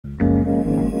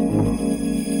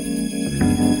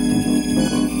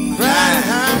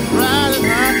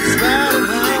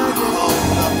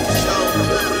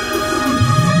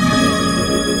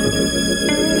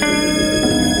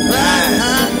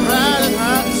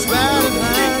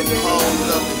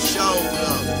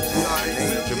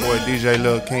DJ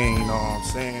Lil King, you know what I'm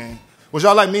saying? Was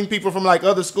y'all like meeting people from like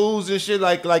other schools and shit,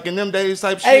 like in them days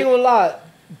type shit? I ain't gonna lie,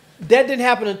 that didn't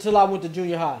happen until I went to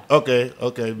junior high. Okay, bet,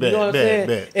 you know what I'm saying?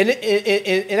 Bet. And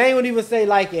I ain't gonna even say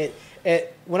like it.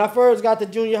 When I first got to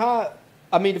junior high,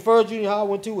 I mean the first junior high I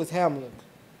went to was Hamlin.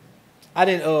 I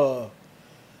didn't.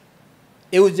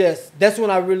 It was just that's when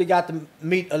I really got to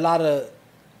meet a lot of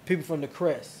people from the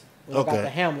Crest. When I got to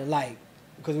Hamlin, like.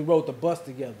 Because we rode the bus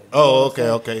together.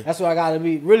 Okay. That's why I got to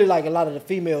meet really like a lot of the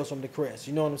females from the Crest.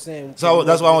 You know what I'm saying? So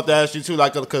that's why I want to ask you too,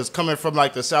 like, because coming from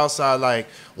like the South Side, like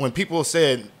when people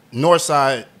said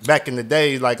Northside back in the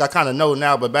day, like I kind of know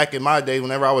now, but back in my day,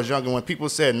 whenever I was younger, when people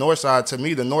said Northside, to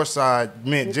me the Northside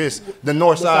meant just the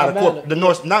North Side, not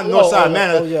Northside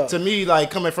Manor. Yeah. To me, like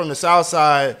coming from the South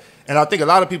Side. And I think a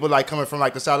lot of people like coming from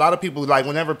like the South. A lot of people like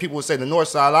whenever people would say the North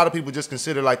Side, a lot of people just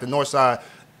consider like the North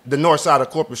Side of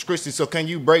Corpus Christi. So can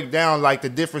you break down like the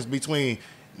difference between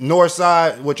North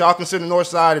Side, what y'all consider North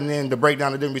Side, and then the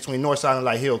breakdown of the difference between North Side and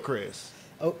like Hillcrest?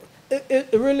 Oh, it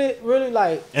really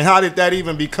like. And how did that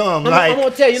even become I'm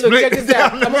gonna tell you. Look, check this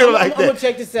out. I'm gonna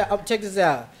check this out. Check this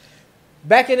out.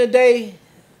 Back in the day,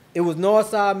 it was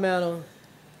Northside Manor.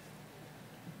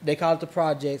 They called it the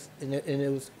projects, and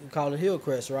it was called the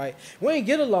Hillcrest, right? We ain't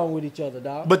get along with each other,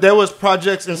 dog. But there was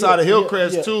projects inside of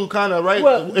Hillcrest too, kind of, right?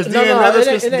 Well, is DN Leathers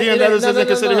isn't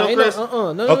considered Hillcrest?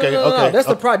 No. That's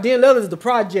the DN Leathers is the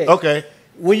project. Okay.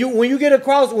 When you get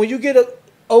across,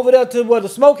 over there to where the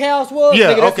smokehouse was,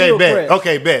 yeah.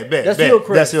 Nigga, Bet. That's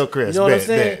Hillcrest. That's Hillcrest. You know what I'm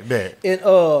saying? Bet. And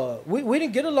we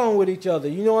didn't get along with each other.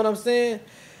 You know what I'm saying?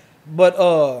 But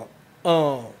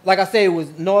like I said, it was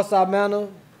Northside Manor.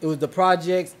 It was the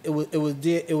projects. It was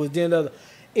then other,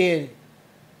 and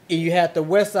you had the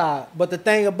West Side. But the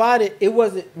thing about it,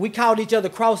 we called each other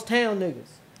cross town niggas.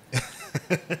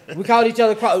 We called each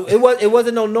other cross. It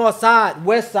wasn't no North Side,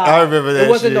 West Side. I remember that. It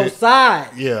wasn't no side.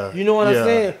 Yeah. You know what I'm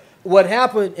saying? What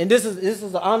happened? And this is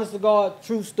an honest to God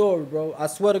true story, bro. I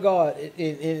swear to God,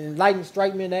 and lightning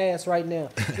strike me in the ass right now.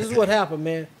 This is what happened,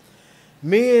 man.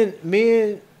 Me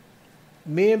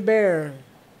and Baron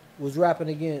was rapping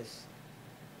against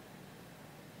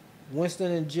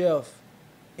Winston and Jeff,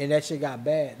 and that shit got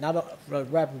bad. Not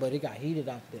rapping, but it got heated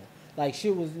out there. Like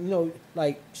shit was,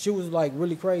 shit was like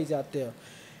really crazy out there.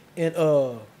 And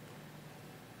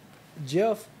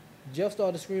Jeff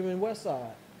started screaming West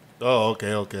Side. Oh,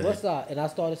 okay. West Side, and I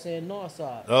started saying North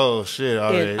Side. Oh shit!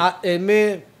 All right. And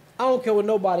man, I don't care what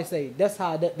nobody say. That's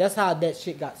how that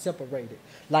shit got separated.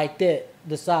 Like that,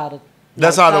 the side of.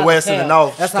 That's how the West and the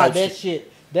North. That's how that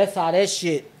shit. That's how that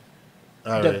shit.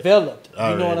 Developed.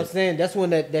 You know what I'm saying? That's when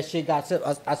that shit got set.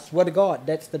 I swear to God,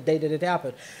 that's the day that it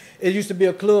happened. It used to be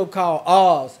a club called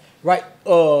Oz, right?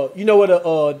 You know where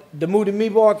the Moody Me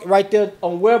Bar right there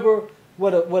on Weber,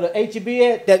 where the H-E-B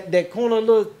at, that corner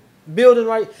little building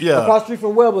right across the street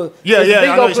from Weber. Yeah.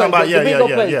 I know you're talking about.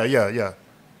 Yeah.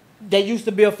 That used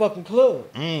to be a fucking club.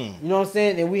 You know what I'm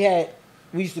saying? And we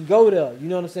used to go there. You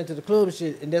know what I'm saying, to the club and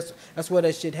shit. And that's where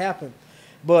that shit happened.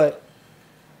 But.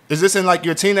 Is this in like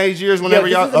your teenage years? Whenever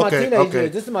y'all okay.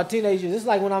 This is my teenage years. This is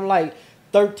like when I'm like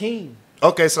 13.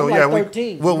 Okay, so I'm like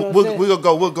 13,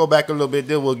 we'll go back a little bit.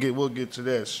 Then we'll get to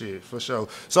that shit for sure.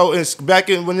 So it's back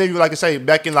in when you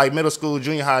back in like middle school,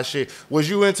 junior high shit. Was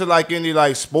you into like any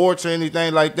like sports or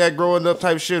anything like that growing up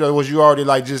type shit, or was you already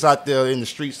like just out there in the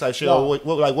streets type shit? No. Or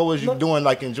what was you doing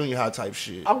like in junior high type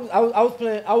shit? I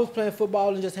was playing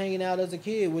football and just hanging out as a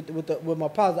kid with my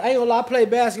pops. I ain't gonna lie, I played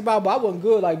basketball, but I wasn't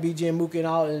good like BJ and Mookie and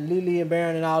all and Lily and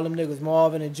Barron and all them niggas,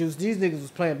 Marvin and Juice. These niggas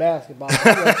was playing basketball.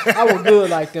 I was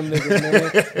good like them niggas, man.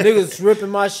 Niggas ripping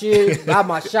my shit.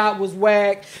 My shot was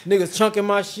whack. Niggas chunking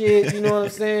my shit. You know what I'm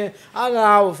saying?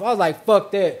 I was like,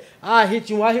 fuck that. I hit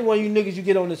one of you niggas you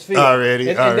get on this field. Already.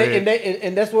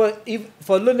 And that's what,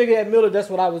 for a little nigga at Miller, that's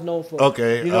what I was known for.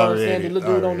 Okay. You know what I'm saying? The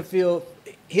little dude on the field,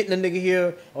 hitting a nigga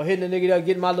here or hitting a nigga there,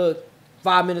 getting my little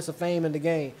 5 minutes of fame in the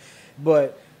game.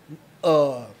 But,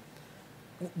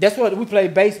 that's what we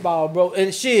played baseball, bro.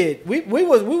 And shit, we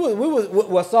was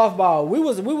softball. We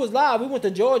was live. We went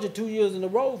to Georgia 2 years in a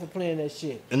row for playing that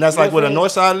shit. And that's like with a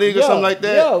Northside League or something like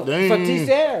that. Yeah, for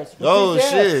TCRs. Oh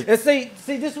shit. And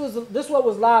see, this what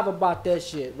was live about that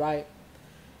shit, right?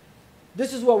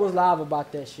 This is what was live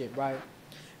about that shit, right?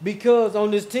 Because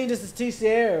on this team, this is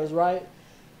TCRs, right?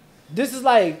 This is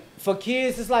like for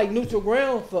kids. It's like neutral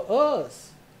ground for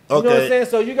us. You know what I'm saying?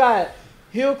 So you got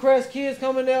Hillcrest kids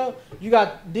coming there. You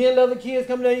got DN Leather kids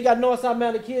coming there. You got Northside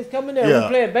Mountain kids coming there. Yeah. We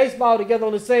playing baseball together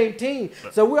on the same team.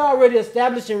 So we're already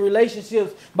establishing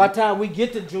relationships by the time we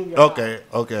get to junior high.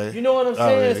 Okay. You know what I'm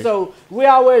saying? Already. So we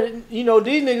already, these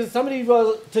niggas, some of these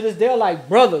brothers to this day are like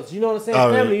brothers. You know what I'm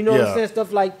saying? Family, you know what I'm saying?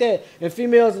 Stuff like that. And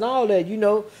females and all that,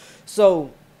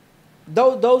 So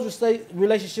those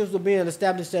relationships were being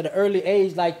established at an early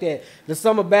age like that. The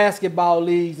summer basketball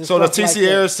leagues and so the stuff TC like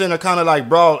Harris Center kind of like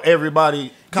brought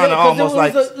everybody kind of 'cause almost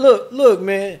it was like look,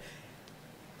 man.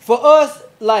 For us,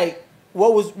 like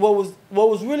what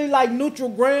was really like neutral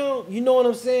ground, you know what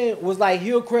I'm saying, was like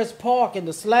Hillcrest Park and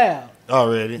the Slab.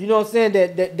 already. You know what I'm saying?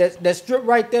 That strip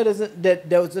right there that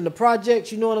was in the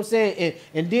projects. You know what I'm saying?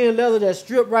 And then leather, that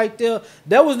strip right there,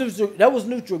 that was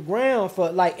neutral ground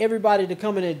for like everybody to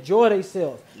come and enjoy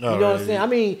themselves. You know what I'm saying? I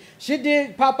mean, shit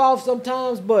did pop off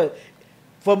sometimes, but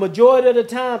for majority of the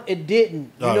time, it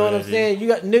didn't. You know what I'm saying? You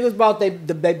got niggas about the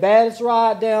baddest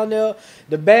ride down there.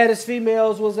 The baddest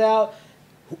females was out.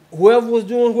 Whoever was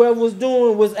doing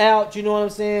was out. You know what I'm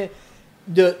saying?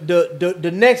 The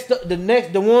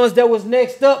ones that was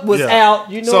next up was out.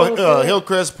 You know what I'm saying?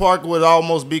 Hillcrest Park would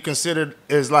almost be considered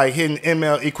as like hitting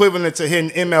equivalent to hitting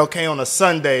MLK on a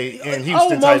Sunday in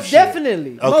Houston. Most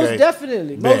definitely.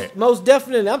 Most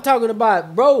definitely. I'm talking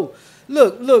about, bro.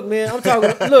 Look, man. I'm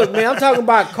talking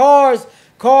about cars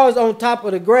on top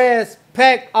of the grass,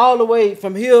 packed all the way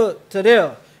from here to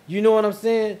there. You know what I'm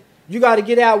saying? You got to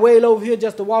get out way over here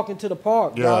just to walk into the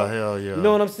park. Yeah, bro. hell yeah. You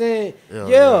know what I'm saying?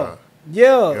 Yeah.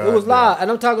 It was live.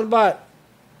 And I'm talking about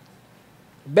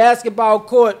basketball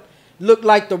court looked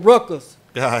like the Ruckers.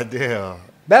 God damn.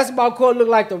 Basketball court looked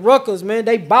like the Ruckers, man.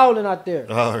 They balling out there.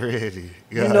 Already.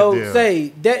 God you know, damn.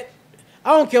 say that.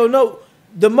 I don't care. No,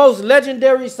 the most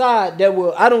legendary side that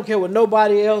will. I don't care what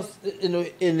nobody else in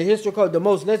the history code. The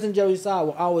most legendary side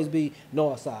will always be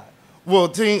Northside. Well,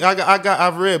 team,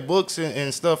 I've read books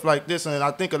and stuff like this, and I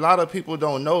think a lot of people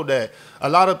don't know that. A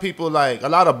lot of people, like a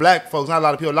lot of black folks, not a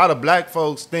lot of people, a lot of black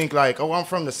folks think like, oh, I'm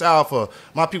from the South, or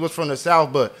my people's from the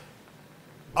South, but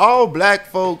all black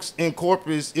folks in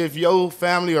Corpus, if your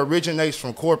family originates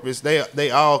from Corpus, they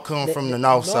all come from the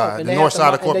north side, the north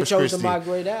side of Corpus Christi. They chose to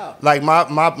migrate out. Like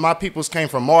my peoples came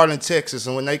from Marlin, Texas,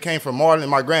 and when they came from Marlin,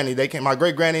 my great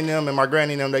granny and them and my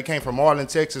granny and them, they came from Marlin,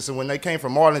 Texas, and when they came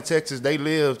from Marlin, Texas, they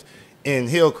lived in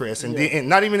Hillcrest, and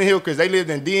not even in Hillcrest, they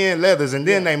lived in DN Leathers, and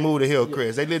then they moved to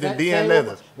Hillcrest. They lived in DN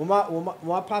Leathers. When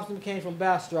my pops them came from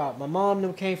Bastrop, my mom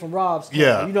them came from Robstown.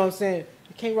 Yeah. You know what I'm saying?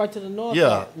 They came right to the north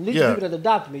Yeah. side. These people that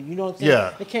adopted me, you know what I'm saying?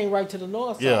 Yeah. They came right to the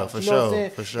north side. Yeah, for you know what I'm sure,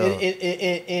 saying? for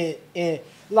sure. And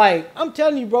like, I'm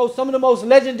telling you, bro, some of the most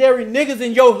legendary niggas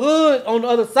in your hood on the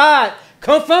other side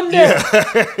come from there.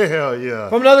 Hell yeah.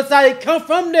 From the other side, they come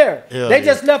from there. Hell they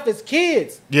just left as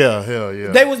kids. Yeah, hell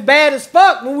yeah. They was bad as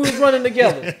fuck when we was running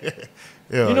together.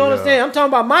 You know what I'm saying? I'm talking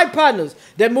about my partners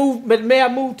that may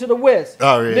have moved to the west.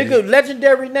 Already. Nigga,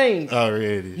 legendary names.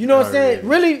 Already. You know what I'm saying?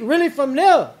 Really from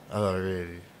there.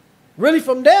 Already. Really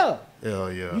from there.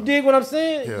 Hell yeah. You dig what I'm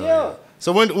saying? Hell yeah.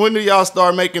 So when do y'all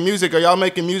start making music? Are y'all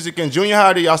making music in junior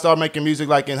high, or do y'all start making music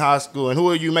like in high school? And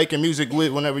who are you making music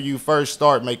with whenever you first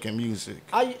start making music?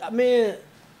 I mean,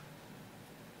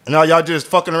 and are y'all just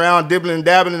fucking around, dibbling and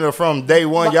dabbling, or from day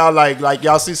one y'all like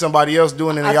y'all see somebody else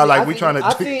doing it and y'all like we trying to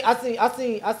do?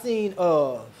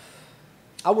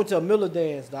 I went to a Miller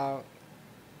dance, dog.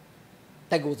 I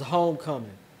think it was a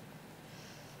homecoming.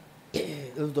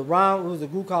 It was a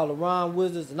group called the Rhyme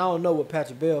Wizards, and I don't know what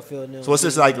Patrick Belfield and them. So what's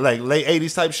this like late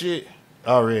 80s type shit?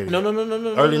 Already. No.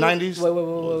 Early 90s?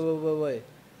 Wait.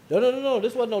 No.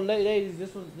 This wasn't no late 80s.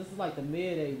 This was like the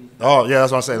mid 80s. Oh yeah,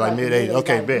 that's what I'm saying. Like mid 80s.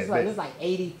 Okay, bet. This is like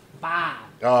 85.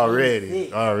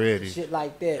 Already. Shit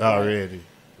like that. Already.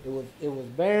 Right? It was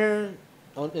Baron.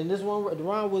 In this one, the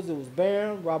Rhyme Wizards, it was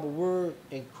Baron, Robert Word,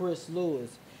 and Chris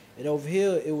Lewis. And over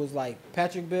here, it was like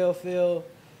Patrick Belfield,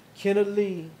 Kenneth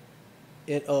Lee,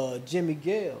 and Jimmy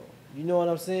Gale. You know what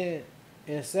I'm saying?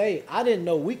 And say, I didn't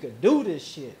know we could do this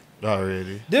shit.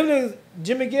 Already. Them niggas,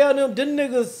 Jimmy Gale, them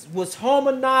niggas was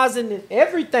harmonizing and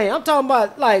everything. I'm talking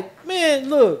about, like, man,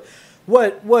 look,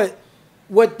 what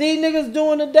these niggas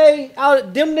doing today,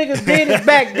 them niggas did it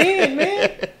back then, man.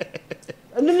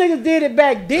 And them niggas did it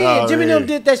back then. Already. Jimmy them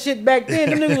did that shit back then.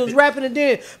 Them niggas was rapping it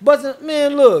then. But,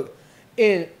 man, look,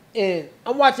 and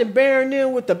I'm watching Baron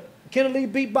them with the Kennedy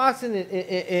beatboxing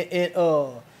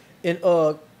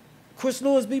and Chris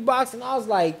Lewis beatboxing.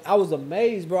 I was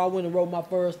amazed, bro. I went and wrote my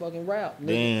first fucking rap. Nigga.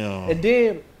 Damn. And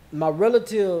then my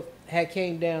relative had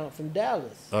came down from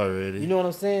Dallas. Already. You know what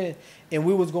I'm saying? And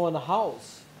we was going to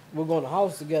house. We were going to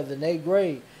house together in 8th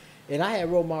grade. And I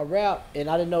had wrote my rap, and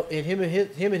I didn't know. And him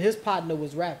and his partner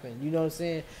was rapping. You know what I'm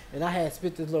saying? And I had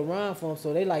spit this little rhyme for him,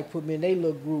 so they like put me in their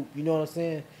little group. You know what I'm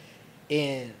saying?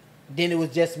 And then it was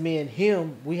just me and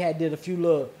him. We had did a few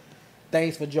little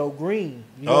things for Joe Green.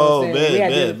 You know what I'm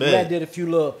saying? We had did a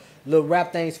few little little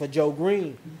rap things for Joe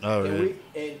Green. Oh, and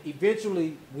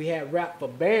eventually we had rap for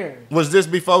Baron. Was this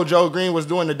before Joe Green was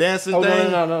doing the dancing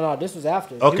thing? No. This was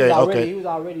after. Okay, He was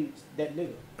already that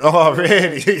nigga. Oh,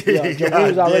 already? Yeah, Joe Green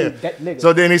was already that nigga.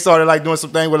 So then he started like doing some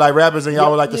thing with like rappers, and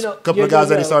y'all were like the couple of guys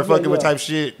that he started fucking with type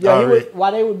shit. Yeah,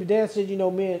 while they would be dancing,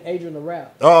 me and Adrian the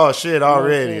rap. Oh shit!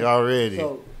 Already.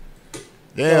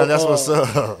 Damn, that's what's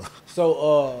up.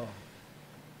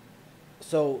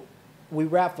 So we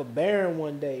rapped for Baron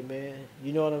one day, man.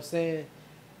 You know what I'm saying?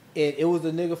 It was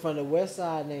a nigga from the West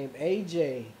Side named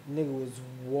AJ. Nigga was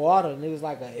water. Nigga was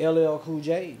like a LL Cool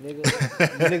J.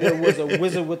 Nigga was a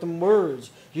wizard with them words.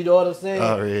 You know what I'm saying?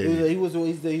 Already. He wasn't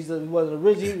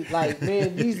original. He was like,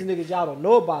 man, these niggas y'all don't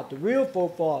know about the real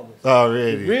forefathers.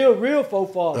 Already. The real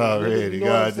forefathers. Already. You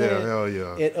know Goddamn, hell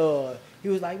yeah. And he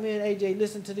was like, man, AJ,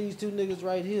 listen to these two niggas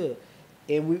right here.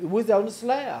 And we was on the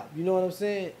slab. You know what I'm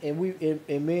saying? And me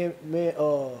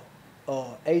and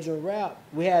Adrian Rap,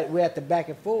 we had the back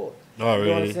and forth. You know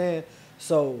what I'm saying?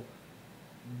 So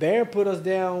Baron put us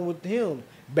down with him.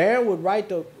 Baron would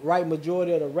write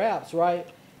majority of the raps, right?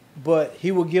 But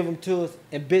he would give them to us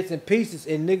in bits and pieces.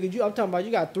 And nigga, I'm talking about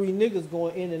you got 3 niggas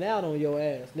going in and out on your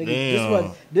ass. Nigga,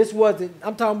 damn. This wasn't.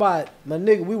 I'm talking about my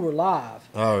nigga. We were live.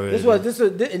 Already.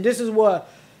 This is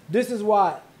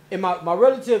why. And my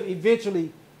relative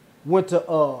eventually went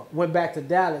back to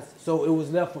Dallas, so it was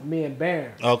left with me and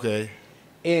Baron. Okay.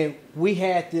 And we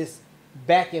had this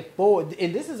back and forth,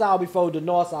 and this is all before the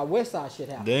Northside Westside shit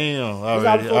happened. Damn,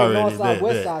 already. Westside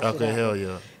shit happened. Hell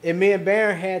yeah. And me and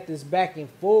Baron had this back and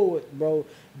forth, bro.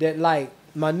 That like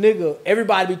my nigga,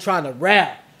 everybody be trying to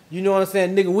rap. You know what I'm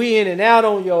saying? Nigga, we in and out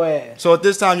on your ass. So at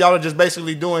this time, y'all are just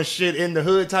basically doing shit in the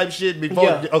hood type shit before?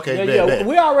 Yeah. Okay, bet.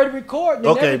 We already recording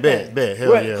and everything. Bet.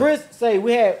 Hell yeah. Chris say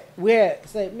we had man,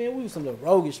 we was some little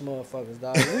roguish motherfuckers,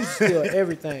 dog. We steal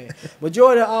everything.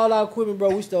 Majority of all our equipment, bro,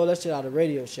 we stole that shit out of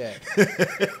Radio Shack.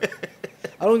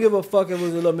 I don't give a fuck if it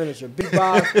was a little miniature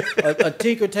beatbox, a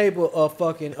tinker table, a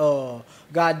fucking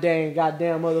goddamn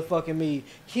motherfucking me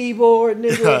keyboard,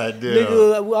 nigga.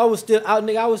 Nigga, I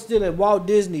was still at Walt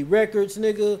Disney Records,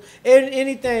 nigga.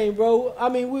 Anything, bro. I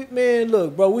mean,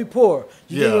 look, bro, we poor.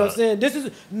 You know what I'm saying? This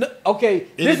is okay.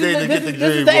 This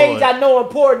is the age I know I'm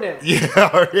poor now.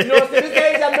 Yeah, you know what I'm saying? This is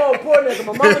the age I know I'm poor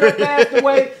now. My mama done passed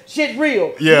away. Shit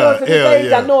real. Yeah, you know what I'm saying? This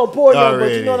age I know I'm poor now,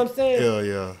 but you know what I'm saying? Hell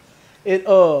yeah. It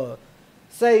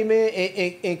say man,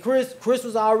 and Chris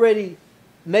was already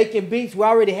making beats. We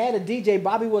already had a DJ.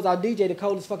 Bobby was our DJ, the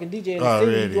coldest fucking DJ in the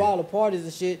city. We do all the parties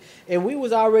and shit. And we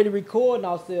was already recording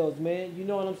ourselves, man. You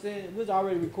know what I'm saying? We was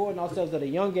already recording ourselves at a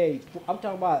young age. I'm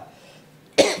talking about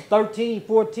 13,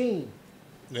 14.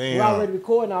 Damn. We already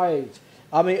recording our age.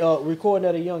 I mean, recording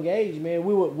at a young age, man.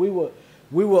 We were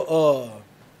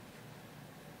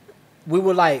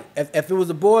like, if it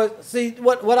was a boy. See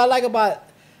what I like about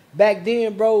back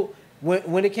then, bro.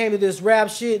 When it came to this rap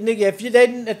shit, nigga, if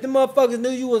the motherfuckers knew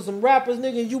you was some rappers,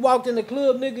 nigga, and you walked in the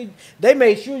club, nigga, they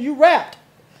made sure you rapped.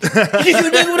 You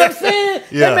dig what I'm saying?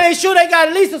 Yeah. They made sure they got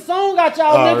at least a song out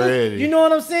y'all, niggas. You know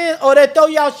what I'm saying? Or they throw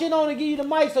y'all shit on and give you the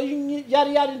mic so you can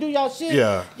yada do y'all shit.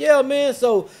 Yeah, man.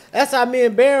 So that's how me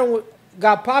and Baron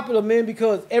got popular, man,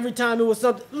 because every time it was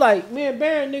something like me and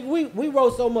Baron, nigga, we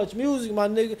wrote so much music, my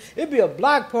nigga. It'd be a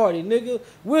block party, nigga.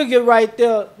 We'll get right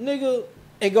there, nigga,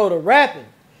 and go to rapping.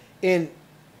 And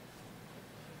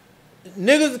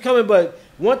niggas are coming, but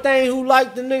one thing who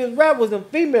liked the niggas rap was them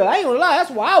females. I ain't gonna lie, that's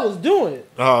why I was doing it.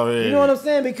 Oh, yeah. You know what I'm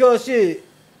saying? Because shit,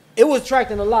 it was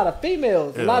attracting a lot of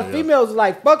females. A lot of females was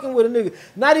like fucking with a nigga.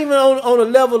 Not even on a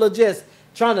level of just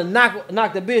trying to knock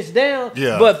the bitch down.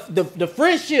 Yeah. But the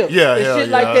friendship and shit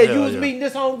like that. You was meeting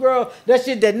this homegirl, that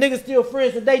shit that niggas still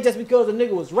friends today just because the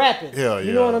nigga was rapping.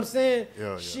 You know what I'm saying?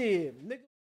 Shit, nigga.